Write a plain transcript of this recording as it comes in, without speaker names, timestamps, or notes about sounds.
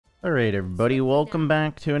Alright everybody, welcome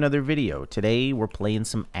back to another video. Today we're playing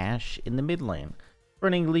some Ashe in the mid lane.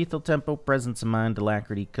 Running lethal tempo, presence of mind,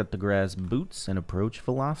 alacrity, cut the grass, boots, and approach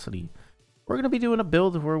velocity. We're going to be doing a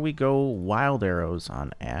build where we go wild arrows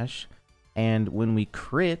on Ashe. And when we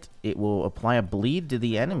crit, it will apply a bleed to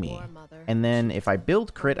the enemy. And then if I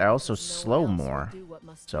build crit, I also slow more.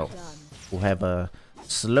 So we'll have a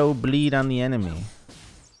slow bleed on the enemy.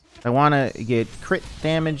 I want to get crit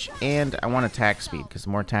damage and I want attack speed, because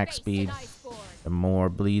the more attack speed, the more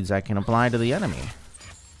bleeds I can apply to the enemy.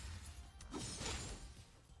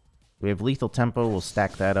 We have lethal tempo, we'll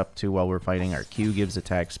stack that up too while we're fighting. Our Q gives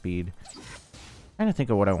attack speed. I'm trying to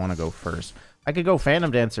think of what I want to go first. I could go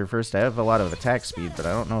Phantom Dancer first. I have a lot of attack speed, but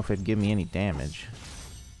I don't know if it'd give me any damage.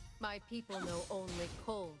 My people know only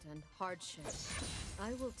cold and hardship.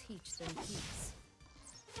 I will teach them peace.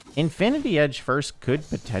 Infinity Edge first could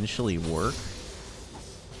potentially work.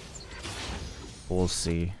 We'll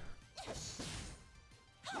see.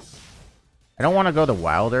 I don't want to go the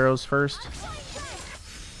wild arrows first,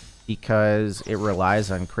 because it relies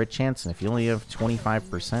on crit chance, and if you only have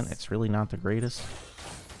 25%, it's really not the greatest.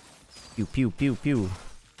 Pew, pew, pew, pew.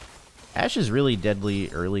 Ashe is really deadly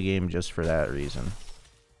early game just for that reason.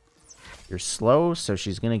 You're slow, so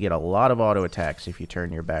she's going to get a lot of auto attacks if you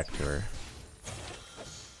turn your back to her.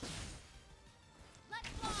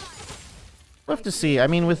 We'll have to see. I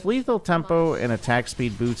mean, with lethal tempo and attack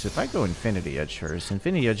speed boots, if I go Infinity Edge first,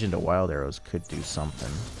 Infinity Edge into wild arrows could do something.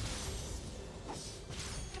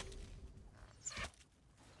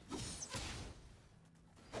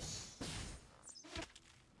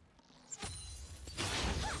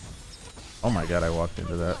 Oh my god, I walked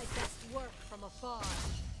into that.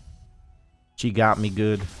 She got me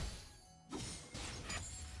good.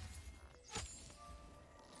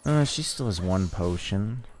 She still has one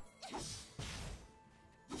potion.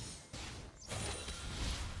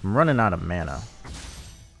 I'm running out of mana.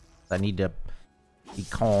 I need to be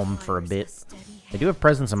calm for a bit. I do have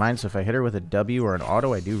presence of mind, so if I hit her with a W or an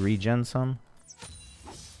auto, I do regen some.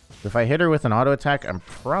 If I hit her with an auto attack, I'm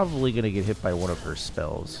probably going to get hit by one of her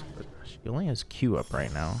spells. But she only has Q up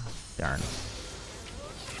right now. Darn.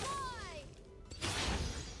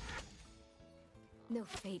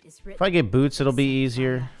 If I get boots, it'll be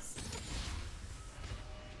easier.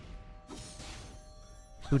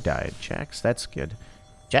 Who died? Jax? That's good.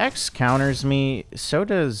 Jax counters me. So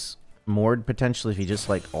does Mord potentially if he just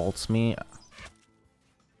like ults me.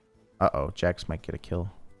 Uh-oh, Jax might get a kill.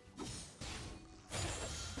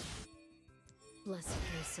 Blessed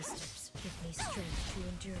my sisters, give me strength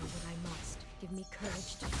to endure what I must. Give me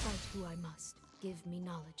courage to fight who I must. Give me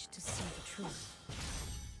knowledge to see the truth.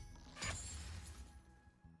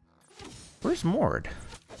 Where's Mord?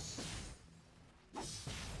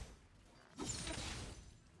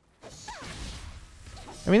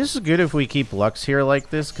 I mean, this is good if we keep Lux here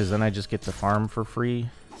like this, because then I just get to farm for free.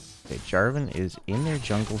 Okay, Jarvan is in their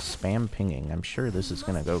jungle spam pinging. I'm sure this is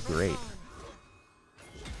going to go great.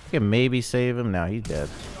 I can maybe save him. Now he's dead.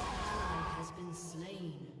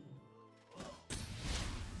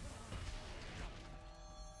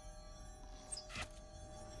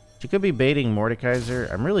 She could be baiting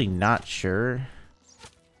Mordekaiser. I'm really not sure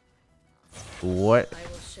what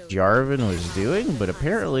Jarvan was doing, but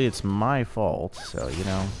apparently it's my fault, so, you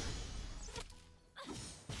know. I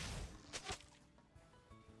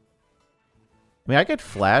mean, I could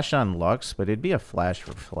flash on Lux, but it'd be a flash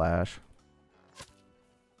for flash.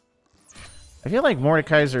 I feel like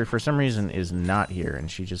Mordekaiser, for some reason, is not here,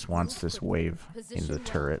 and she just wants this wave into the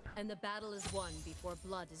turret. And the battle is won before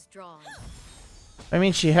blood is drawn. I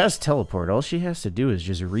mean, she has teleport. All she has to do is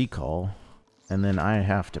just recall, and then I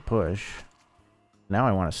have to push. Now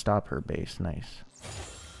I want to stop her base. Nice.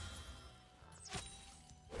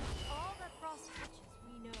 All that frost touches,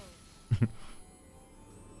 we know.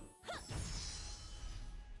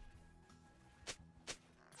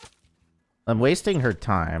 I'm wasting her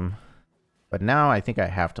time, but now I think I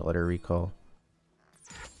have to let her recall.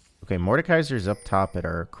 Okay, Mordekaiser's up top at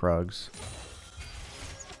our Krugs.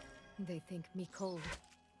 They think me cold.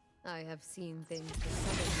 I have seen things the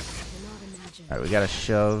Southerners cannot imagine. Alright, we got a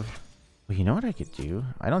shove. Well, you know what I could do?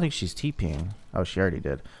 I don't think she's TPing. Oh, she already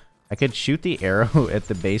did. I could shoot the arrow at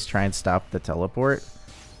the base, try and stop the teleport,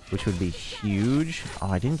 which would be huge. Oh,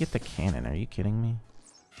 I didn't get the cannon. Are you kidding me?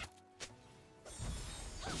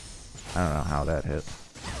 I don't know how that hit.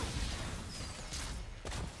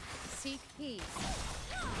 Seek peace.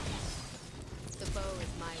 The bow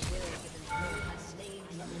is my will given to me.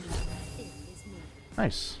 It is me.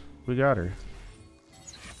 Nice. We got her.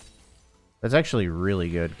 That's actually really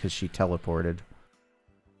good because she teleported.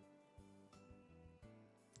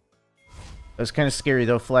 It was kind of scary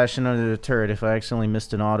though, flashing under the turret. If I accidentally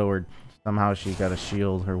missed an auto or somehow she got a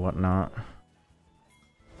shield or whatnot,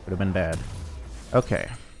 would have been bad. Okay.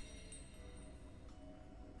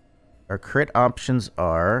 Our crit options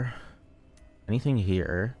are anything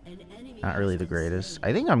here. Not really the greatest.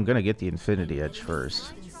 I think I'm gonna get the Infinity Edge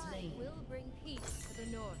first.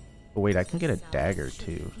 Oh wait, I can get a dagger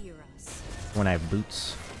too when I have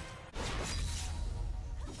boots.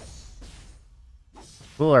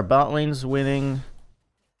 Cool, our bot lane's winning.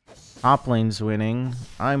 Top lane's winning.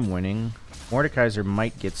 I'm winning. Mordekaiser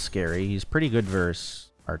might get scary. He's pretty good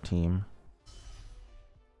versus our team.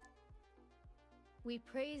 We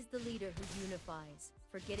praise the leader who unifies,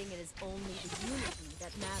 forgetting it is only the unity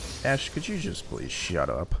that matters. Ashe, could you just please shut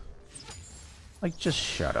up? Like, just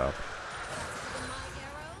shut up.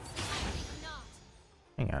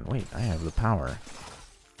 Hang on, wait, I have the power.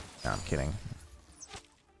 No, I'm kidding.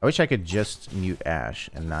 I wish I could just mute Ashe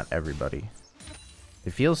and not everybody.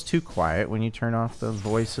 It feels too quiet when you turn off the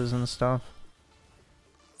voices and stuff.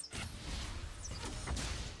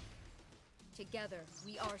 Together,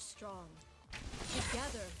 we are strong.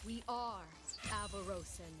 Together, we are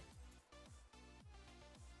Avarosan.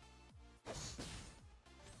 I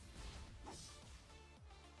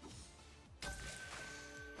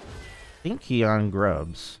think he on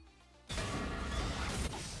grubs.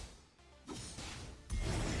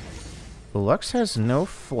 The Lux has no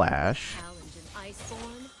flash.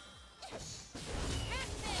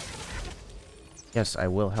 Yes, I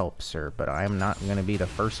will help, sir, but I am not going to be the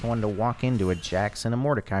first one to walk into a Jax and a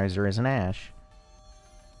Mordekaiser as an Ashe.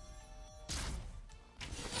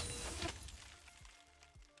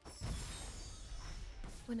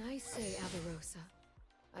 When I say Avarosa,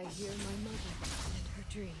 I hear my mother and her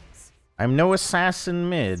dreams. I'm no assassin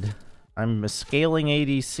mid. I'm a scaling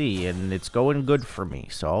ADC, and it's going good for me,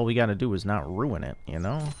 so all we gotta do is not ruin it, you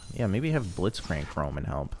know? Yeah, maybe have Blitzcrank roam and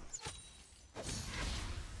help.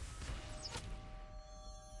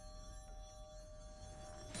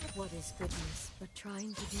 What is goodness but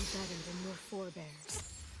trying to do better than your forebears?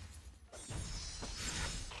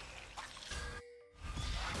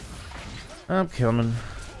 I'm coming.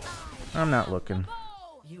 I'm not looking.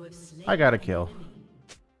 I got a kill.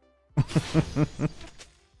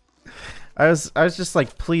 I was just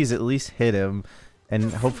like, please at least hit him,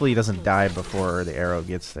 and hopefully he doesn't die before the arrow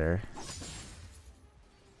gets there.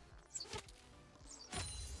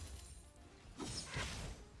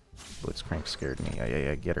 Blitzcrank scared me.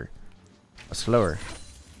 Yeah, get her. Slower.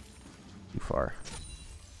 Too far.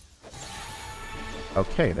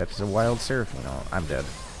 Okay, that's a wild Seraphine. Oh, I'm dead.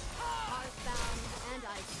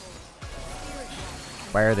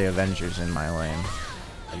 Why are the Avengers in my lane?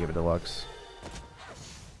 I give it to Lux.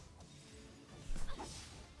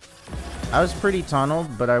 I was pretty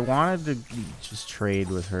tunneled, but I wanted to just trade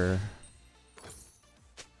with her.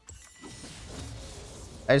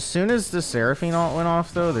 As soon as the Seraphine ult went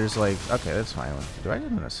off, though, there's like, okay, that's fine. Do I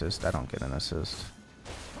get an assist? I don't get an assist.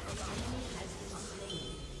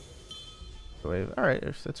 Alright,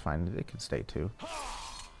 that's fine. It can stay too.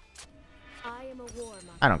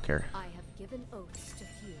 I don't care.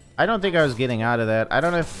 I don't think I was getting out of that. I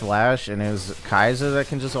don't have Flash, and it was Kaiser that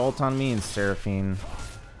can just ult on me, and Seraphine.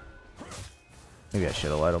 Maybe I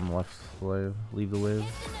should have let him leave the wave.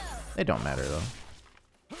 It don't matter, though.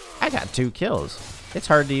 I got 2 kills. It's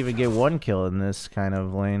hard to even get 1 kill in this kind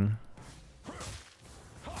of lane.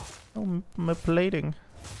 Oh, my plating.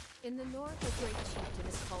 In the north, a great chieftain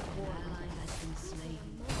is called War.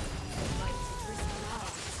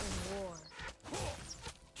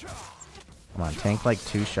 Come on, tank like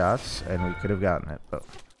 2 shots, and we could have gotten it. But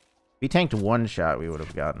if we tanked 1 shot, we would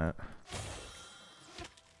have gotten it.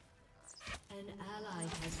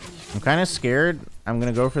 I'm kind of scared. I'm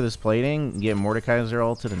gonna go for this plating, get Mordekaiser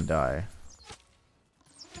ulted, and die.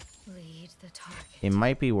 Lead the target. It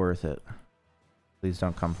might be worth it. Please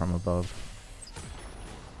don't come from above.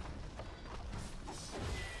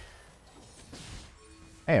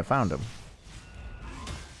 Hey, I found him.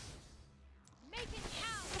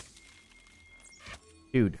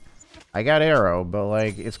 Dude, I got arrow, but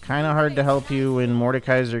like it's kind of hard to help you when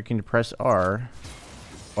Mordekaiser can press R.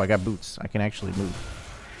 Oh, I got boots. I can actually move.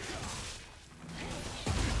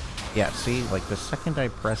 Yeah, see, like the second I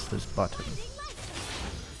press this button.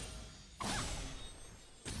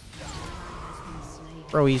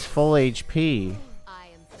 Bro, he's full HP.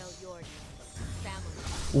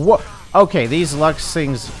 What? Okay, these Lux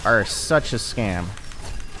things are such a scam.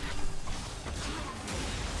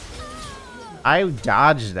 I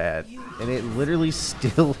dodged that, and it literally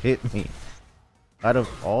still hit me. Out of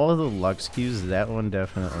all of the Lux Qs, that one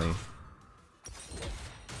definitely.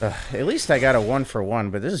 At least I got a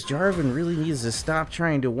 1-for-1, but this Jarvan really needs to stop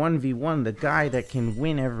trying to 1v1 the guy that can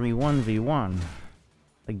win every 1v1.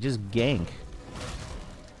 Like, just gank.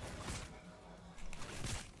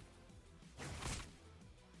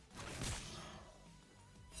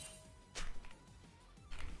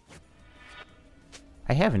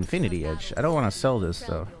 I have Infinity Edge. I don't want to sell this,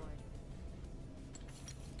 though.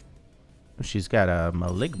 She's got a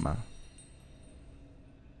Maligma.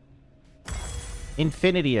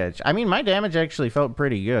 Infinity Edge. I mean, my damage actually felt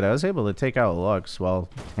pretty good. I was able to take out Lux while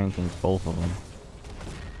tanking both of them.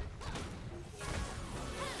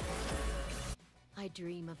 I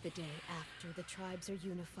dream of the day after the tribes are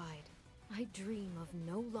unified. I dream of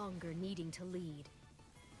no longer needing to lead.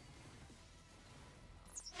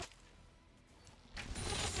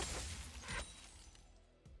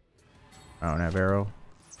 I don't have arrow.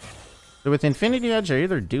 So with Infinity Edge, I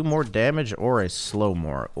either do more damage or I slow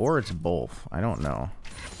more, or it's both. I don't know.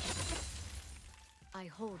 I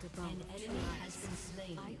hold above an enemy has been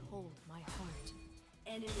slain. I hold my heart.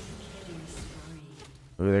 Enemy killing spree.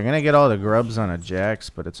 Ooh, they're gonna get all the grubs on a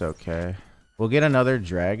Jax, but it's okay. We'll get another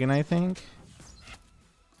dragon, I think.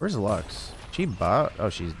 Where's Lux? She bot? Oh,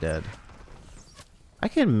 she's dead. I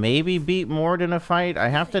can maybe beat Mord in a fight. I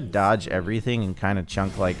have to dodge everything and kind of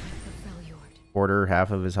chunk like quarter,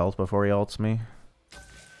 half of his health before he ults me.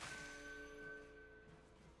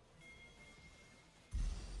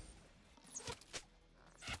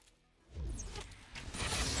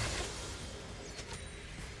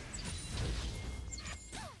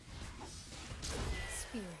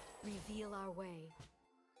 Spirit, reveal our way.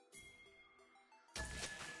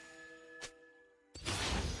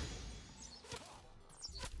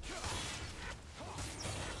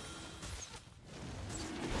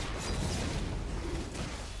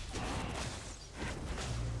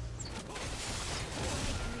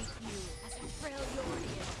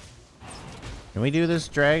 Can we do this,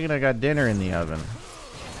 dragon? I got dinner in the oven.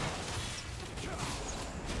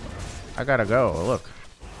 I gotta go. Look.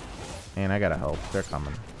 Man, I gotta help. They're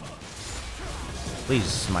coming. Please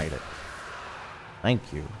smite it. Thank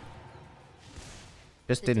you.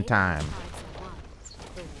 Just in time.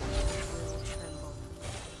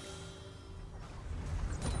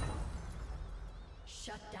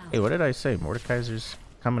 Hey, what did I say? Mordekaiser's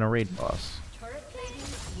coming to raid boss.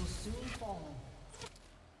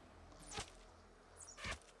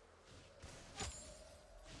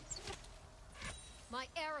 My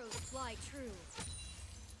arrows fly true.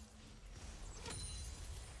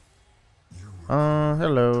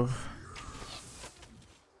 Hello.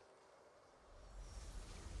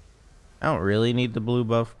 I don't really need the blue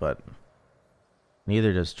buff, but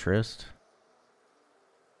neither does Trist.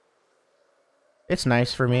 It's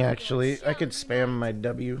nice for me, actually. I could spam my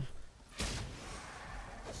W.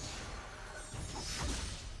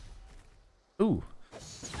 Ooh.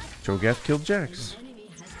 Cho'Gath killed Jax.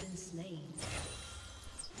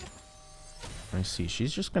 Let me see.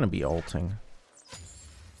 She's just going to be ulting.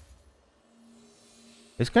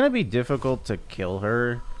 It's going to be difficult to kill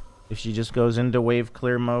her if she just goes into wave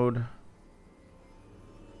clear mode.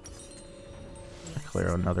 Yes,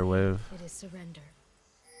 Clear another wave. it is surrender.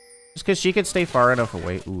 Just because she could stay far enough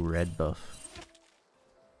away. Ooh, red buff.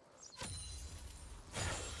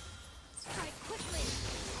 Strike quickly.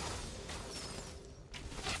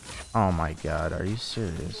 Oh my god, are you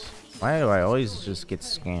serious? Why do I always just get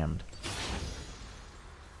scammed?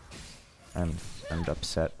 I'm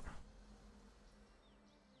upset.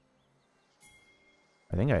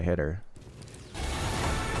 I think I hit her.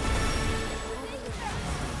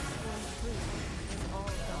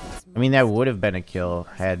 I mean, that would have been a kill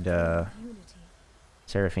had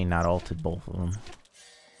Seraphine not ulted both of them.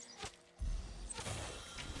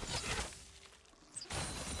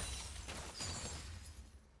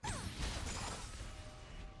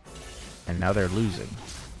 And now they're losing.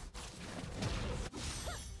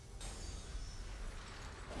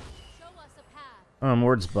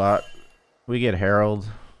 Ward's bot. We get Herald.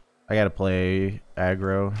 I gotta play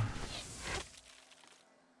aggro.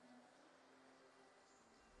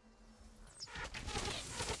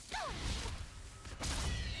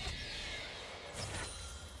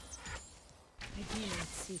 I do not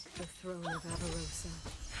seek the throne of Avarosa.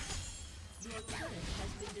 Your turret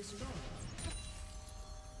has been destroyed.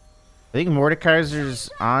 I think Mordekaiser's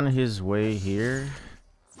on his way here.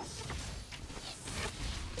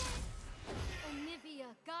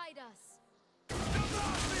 Guide us.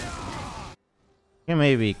 Can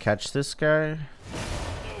maybe catch this guy.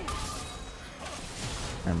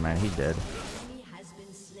 Oh man, he did.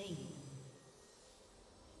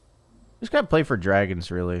 Just gotta play for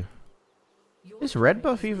dragons, really. Your Is red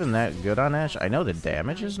buff even that good on Ashe? I know the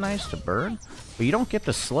damage is nice to burn, but you don't get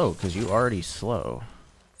the slow because you already slow.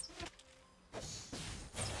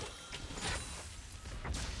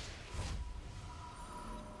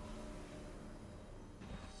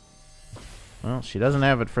 Well, she doesn't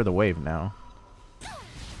have it for the wave now.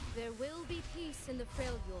 There will be peace in the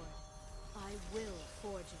Freljord. I will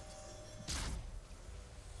forge it.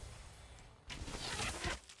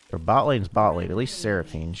 Her bot lane's bot lane. At least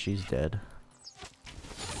Seraphine, she's dead.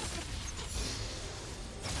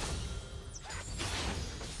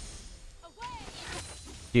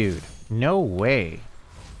 Dude, no way.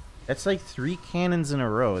 That's like 3 cannons in a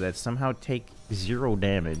row that somehow take 0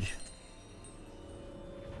 damage.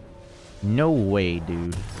 No way,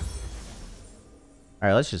 dude.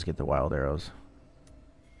 Alright, let's just get the wild arrows.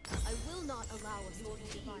 I will not allow us to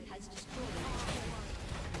divide. Has destroyed.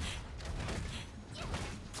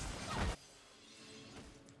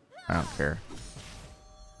 I don't care.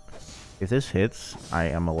 If this hits, I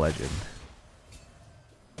am a legend.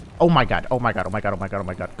 Oh my god, oh my god, oh my god, oh my god, oh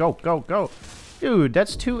my god. Go, go, go. Dude,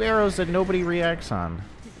 that's 2 arrows that nobody reacts on.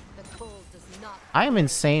 I am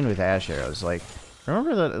insane with Ashe arrows. Like,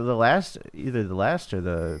 remember the last, either the last or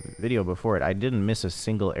the video before it, I didn't miss a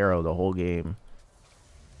single arrow the whole game.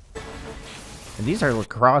 And these are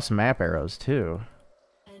cross map arrows too.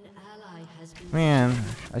 Man,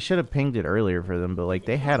 I should have pinged it earlier for them, but like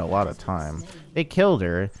they had a lot of time. They killed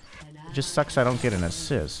her. It just sucks I don't get an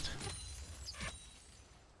assist.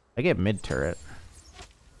 I get mid turret.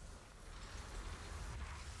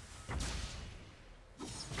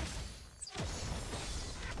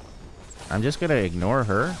 I'm just gonna ignore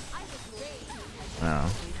her. No.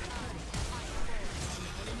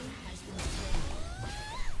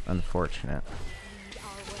 Unfortunate.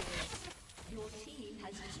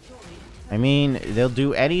 I mean, they'll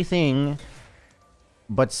do anything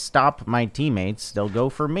but stop my teammates. They'll go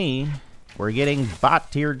for me. We're getting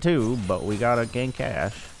bot tier 2, but we gotta gank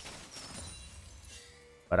Ashe.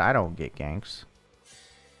 But I don't get ganks.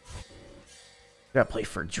 Gotta play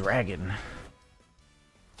for Dragon.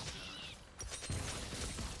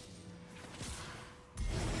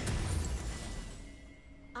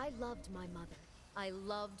 I loved my mother. I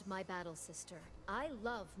loved my battle sister. I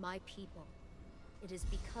love my people. It is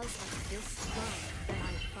because of this love that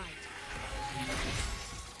I fight.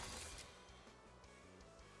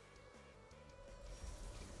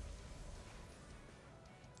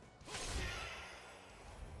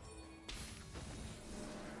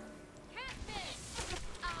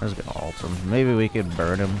 I was gonna ult him. Maybe we could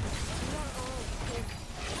burn him.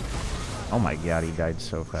 Oh my god, he died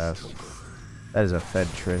so fast. That is a fed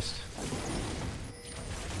Trist.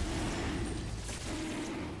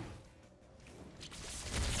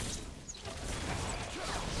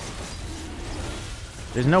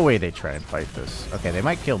 There's no way they try and fight this. Okay, they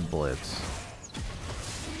might kill Blitz.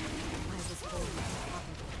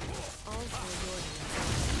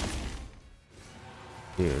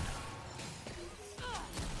 Dude.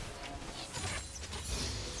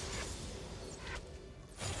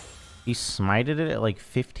 He smited it at like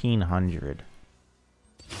 1500.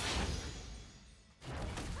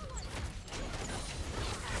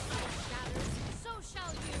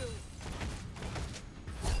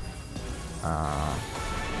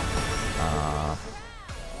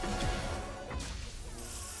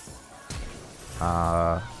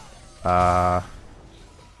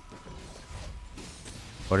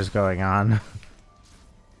 What is going on?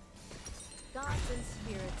 Gods and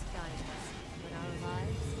spirits guide us, but our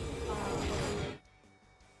lives are...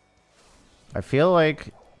 I feel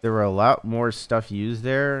like there were a lot more stuff used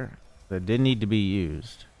there that didn't need to be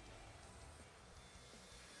used.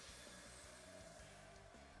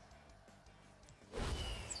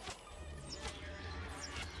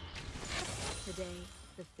 Today,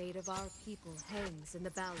 the fate of our people hangs in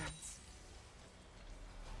the balance.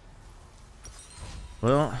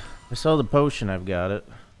 Well, I saw the potion, I've got it.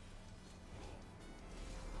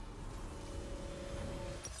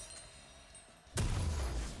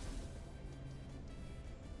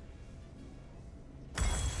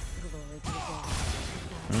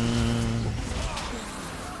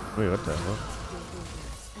 Wait, what the hell?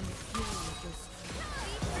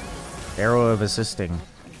 Arrow of assisting.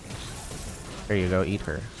 There you go, eat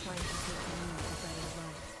her.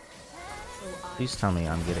 Please tell me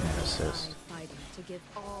I'm getting an assist.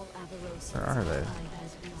 Where are they?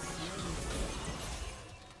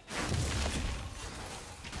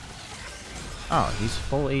 Oh, he's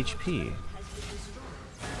full HP.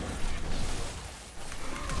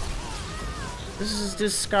 This is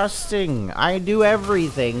disgusting. I do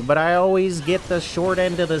everything, but I always get the short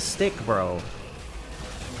end of the stick, bro.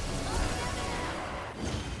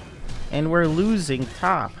 And we're losing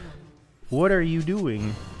top. What are you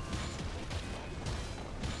doing?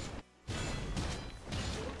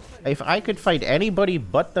 If I could fight anybody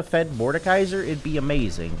but the Fed Mordekaiser, it'd be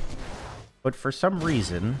amazing. But for some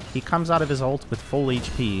reason, he comes out of his ult with full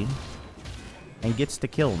HP and gets to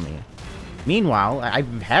kill me. Meanwhile, I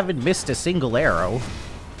haven't missed a single arrow,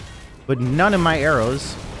 but none of my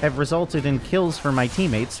arrows have resulted in kills for my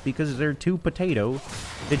teammates because they're too potato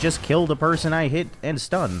to just kill the person I hit and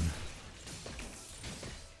stun.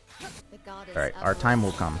 Alright, our time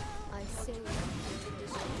will come.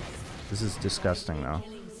 This is disgusting, though.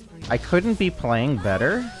 I couldn't be playing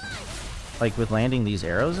better, like with landing these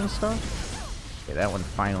arrows and stuff. Okay, that one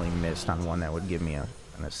finally missed on one that would give me an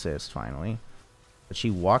assist, finally. But she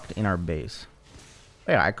walked in our base.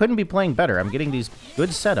 But yeah, I couldn't be playing better. I'm getting these good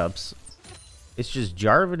setups. It's just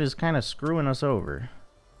Jarvan is kind of screwing us over.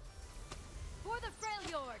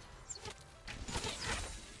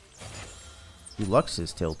 Lux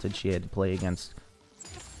is tilted. She had to play against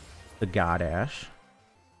the God Ashe.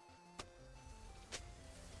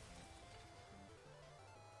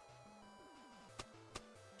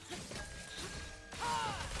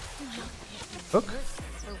 Hook?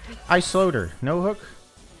 I slowed her. No hook?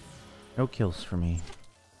 No kills for me.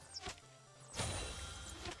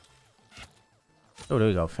 Oh, there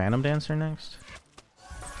we go. Phantom Dancer next.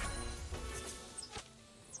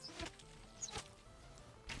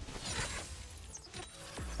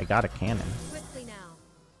 I got a cannon.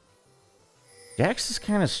 Jax is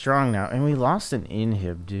kind of strong now, and we lost an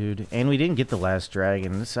inhib, dude. And we didn't get the last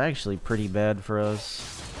dragon. This is actually pretty bad for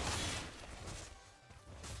us.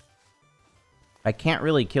 I can't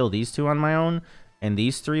really kill these two on my own, and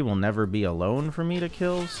these three will never be alone for me to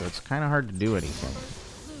kill, so it's kind of hard to do anything.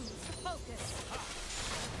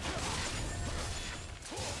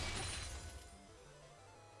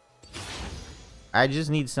 I just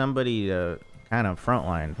need somebody to kind of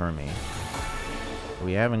frontline for me.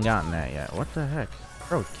 We haven't gotten that yet. What the heck?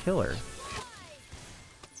 Bro, kill her.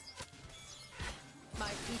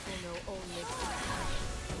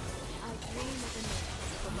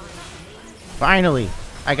 Finally!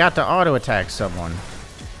 I got to auto-attack someone.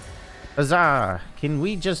 Huzzah! Can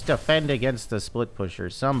we just defend against the split pusher?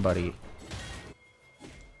 Somebody.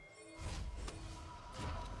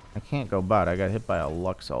 I can't go bot. I got hit by a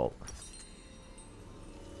Lux ult.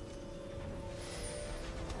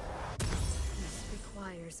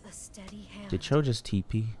 Did Cho just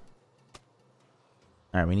TP?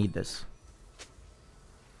 Alright, we need this.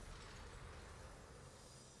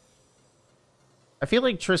 I feel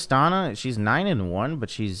like Tristana, she's 9-1, but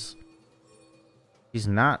she's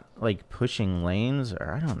not like pushing lanes,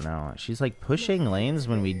 or I don't know. She's like pushing lanes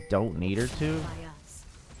when we don't need her to.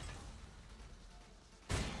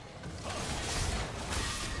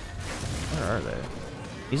 Where are they?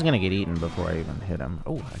 He's gonna get eaten before I even hit him.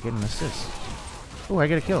 Oh, I get an assist. Oh, I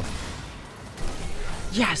get a kill.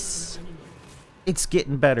 Yes! It's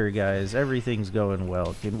getting better, guys. Everything's going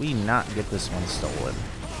well. Can we not get this one stolen?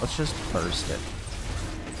 Let's just burst it.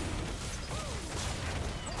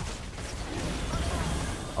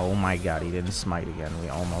 Oh my god, he didn't smite again. We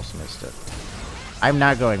almost missed it. I'm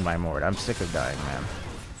not going by Mord. I'm sick of dying, man.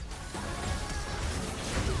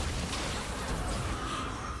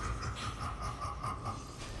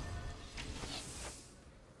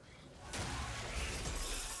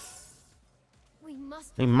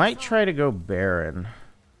 They might try to go Baron.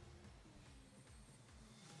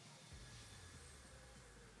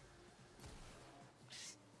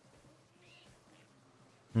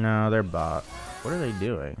 No, they're bot. What are they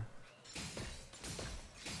doing?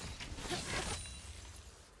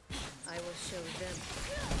 I will show them.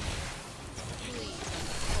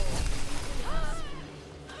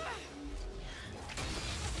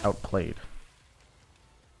 Outplayed.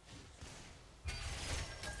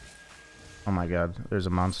 Oh my god, there's a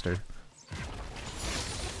monster.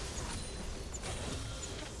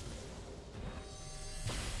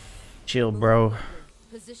 Chill, bro.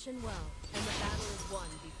 Position well, and the battle is won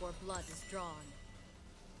before blood is drawn.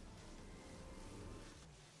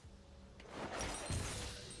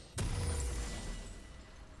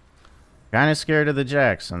 Kinda scared of the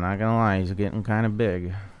Jax, I'm not gonna lie, he's getting kinda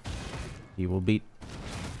big. He will beat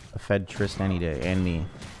a Fed Trist any day, and me,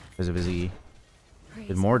 because of his E.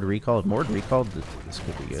 Did Mord recall? If Mord recalled, this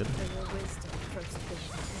could be good.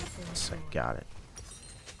 Yes, I got it.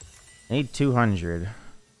 I need 200.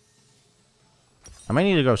 I might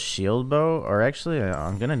need to go shield bow, or actually,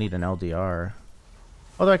 I'm gonna need an LDR.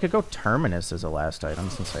 Although I could go Terminus as a last item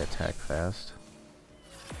since I attack fast.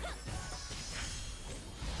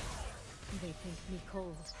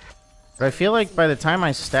 But I feel like by the time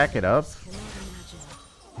I stack it up,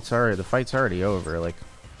 Sorry, the fight's already over. Like,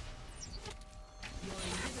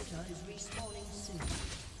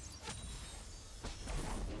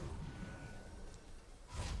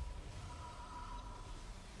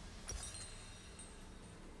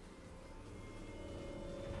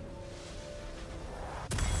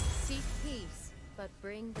 Seek peace, but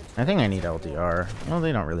bring the I think I need LDR. Well,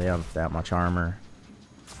 they don't really have that much armor.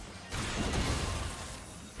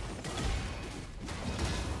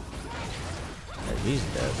 Yeah, he's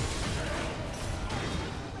dead.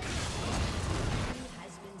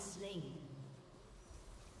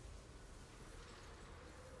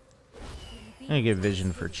 I'm gonna get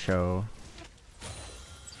vision for Cho.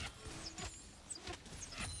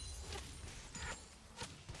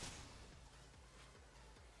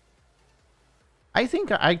 I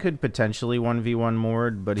think I could potentially 1v1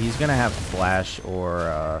 Mord, but he's gonna have flash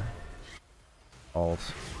or ult.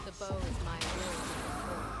 The bow is my will.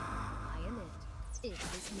 I am it. It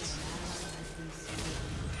is me.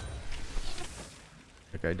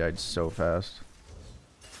 That guy died so fast.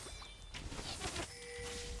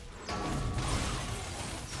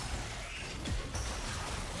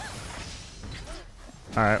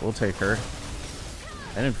 Alright, we'll take her.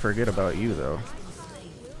 I didn't forget about you, though.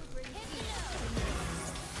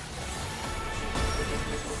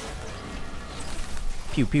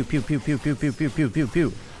 Pew pew pew pew pew pew pew pew pew pew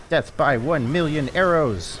pew. Death by 1,000,000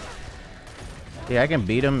 arrows. Yeah, I can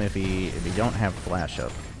beat him if he don't have flash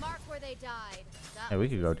up. Mark where they died. Yeah, we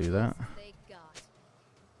could go do that. They got.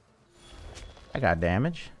 I got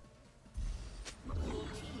damage.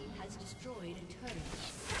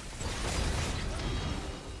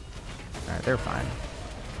 Alright, they're fine.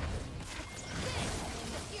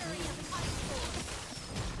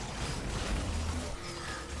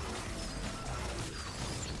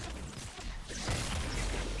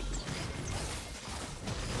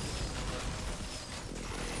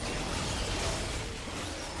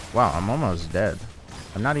 Wow, I'm almost dead.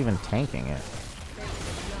 I'm not even tanking it.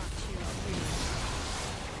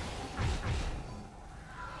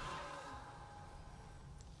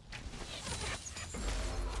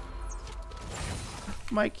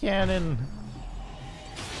 My cannon.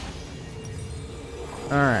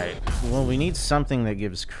 Alright, well, we need something that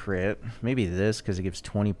gives crit. Maybe this, because it gives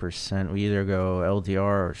 20%. We either go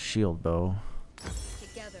LDR or shield bow.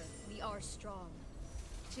 Together we are strong.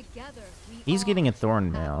 Together we He's are getting a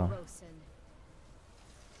thorn mail. Avarosan.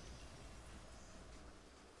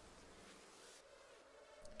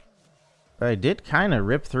 But I did kind of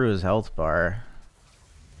rip through his health bar.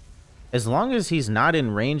 As long as he's not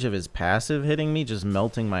in range of his passive hitting me, just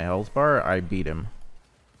melting my health bar, I beat him.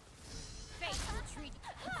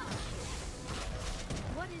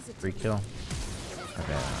 What is it? Free kill.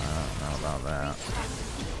 Okay, I don't know about that.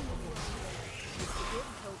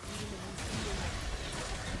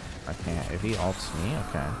 I can't. If he ults me,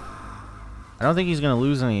 okay. I don't think he's going to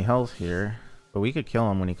lose any health here, but we could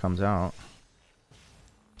kill him when he comes out.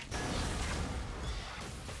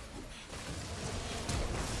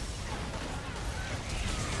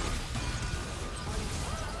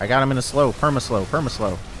 I got him in a slow, perma-slow,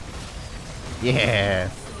 perma-slow. Yeah.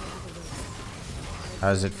 How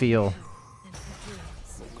does it feel?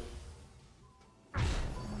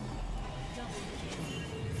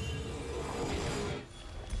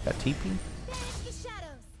 Got TP?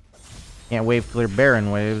 Can't wave clear Baron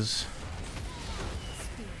waves.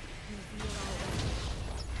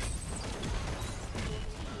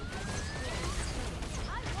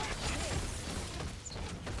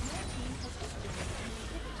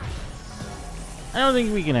 I don't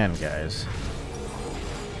think we can end, guys.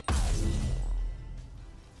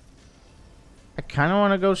 I kind of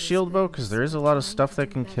want to go shield bow because there is a lot of stuff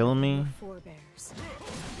that can kill me.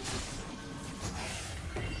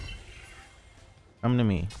 Come to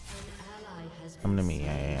me. Come to me.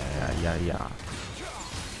 Yeah.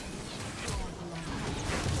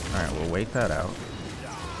 Alright, we'll wait that out.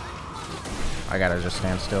 I gotta just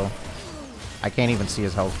stand still. I can't even see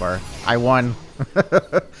his health bar. I won.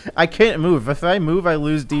 I can't move. If I move, I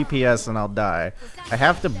lose DPS and I'll die. I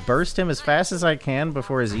have to burst him as fast as I can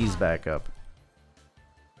before his E's back up.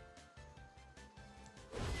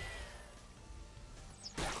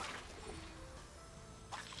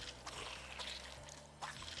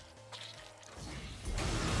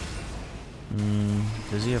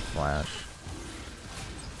 Does he have flash?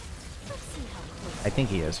 I think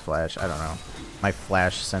he has flash. I don't know. My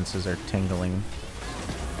flash senses are tingling.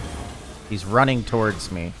 He's running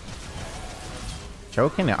towards me. Cho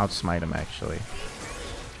can outsmite him, actually.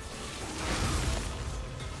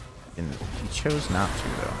 And he chose not to,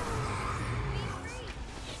 though.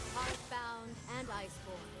 Earthbound and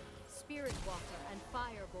Iceborne, Spirit Walker and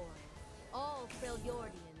Firebolt.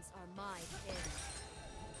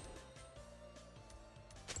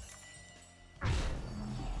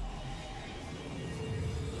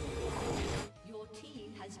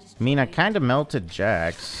 I mean, I kind of melted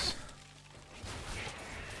Jax.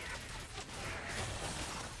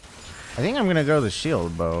 I think I'm gonna go the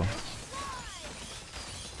shield bow.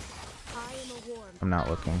 I'm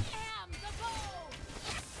not looking.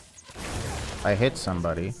 I hit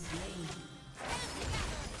somebody.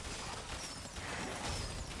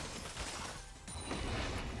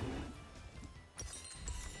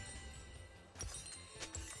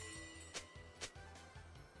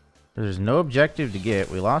 There's no objective to get.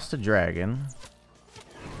 We lost a dragon.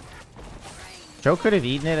 Joe could have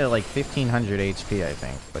eaten it at like 1500 HP, I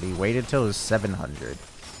think, but he waited till it was 700.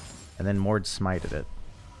 And then Mord smited it.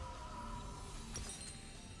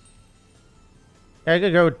 Yeah, I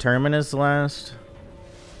could go Terminus last.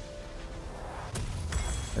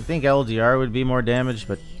 I think LDR would be more damage,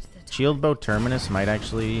 but Shield Bow Terminus might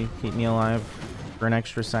actually keep me alive for an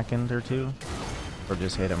extra second or two. Or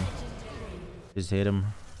just hit him. Just hit him.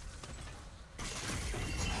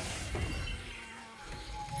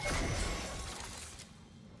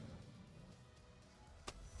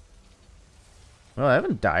 Well, I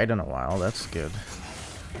haven't died in a while. That's good.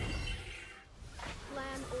 Clan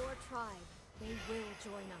or tribe, they will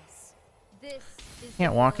join us. This is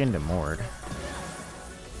Can't walk into Mord.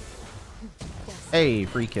 Hey,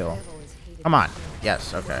 free kill. Come on.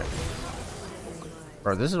 Yes, okay.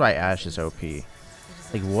 Bro, this is why Ashe is OP.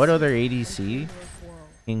 Like, what other ADC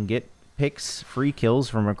can get picks free kills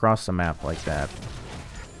from across the map like that?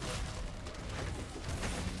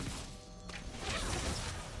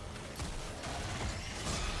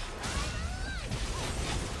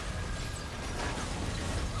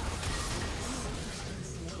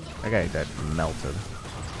 That guy that melted.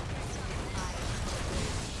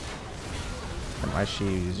 And why is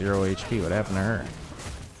she 0 HP? What happened to her?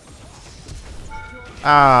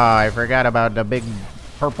 Ah, I forgot about the big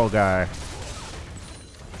purple guy.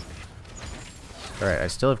 Alright, I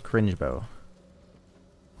still have cringe bow.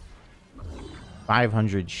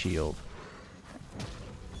 500 shield.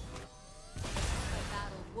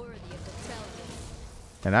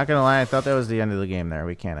 I'm not gonna lie, I thought that was the end of the game there.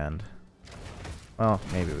 We can't end. Well,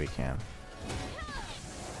 maybe we can.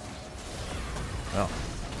 Well,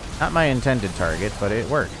 not my intended target, but it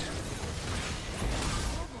worked.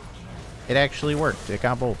 It actually worked. It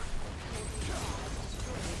got both.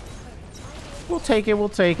 We'll take it. We'll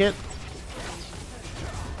take it.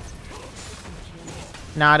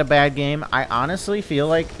 Not a bad game. I honestly feel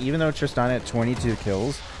like, even though Tristan had 22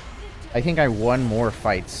 kills, I think I won more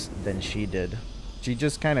fights than she did. She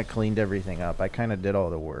just kind of cleaned everything up. I kind of did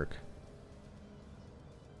all the work.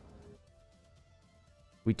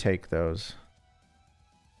 We take those.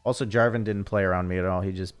 Also, Jarvan didn't play around me at all.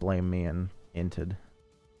 He just blamed me and inted.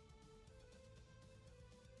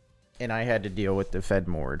 And I had to deal with the Fed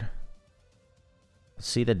Mord.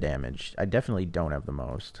 See the damage. I definitely don't have the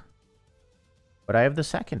most. But I have the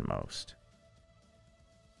second most.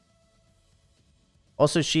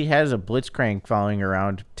 Also, she has a Blitzcrank following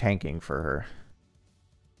around tanking for her.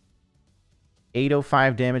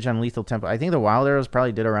 805 damage on Lethal Tempo. I think the Wild Arrows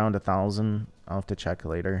probably did around 1,000. I'll have to check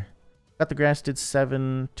later. Got the Grass did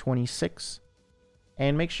 726.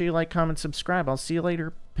 And make sure you like, comment, subscribe. I'll see you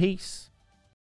later. Peace.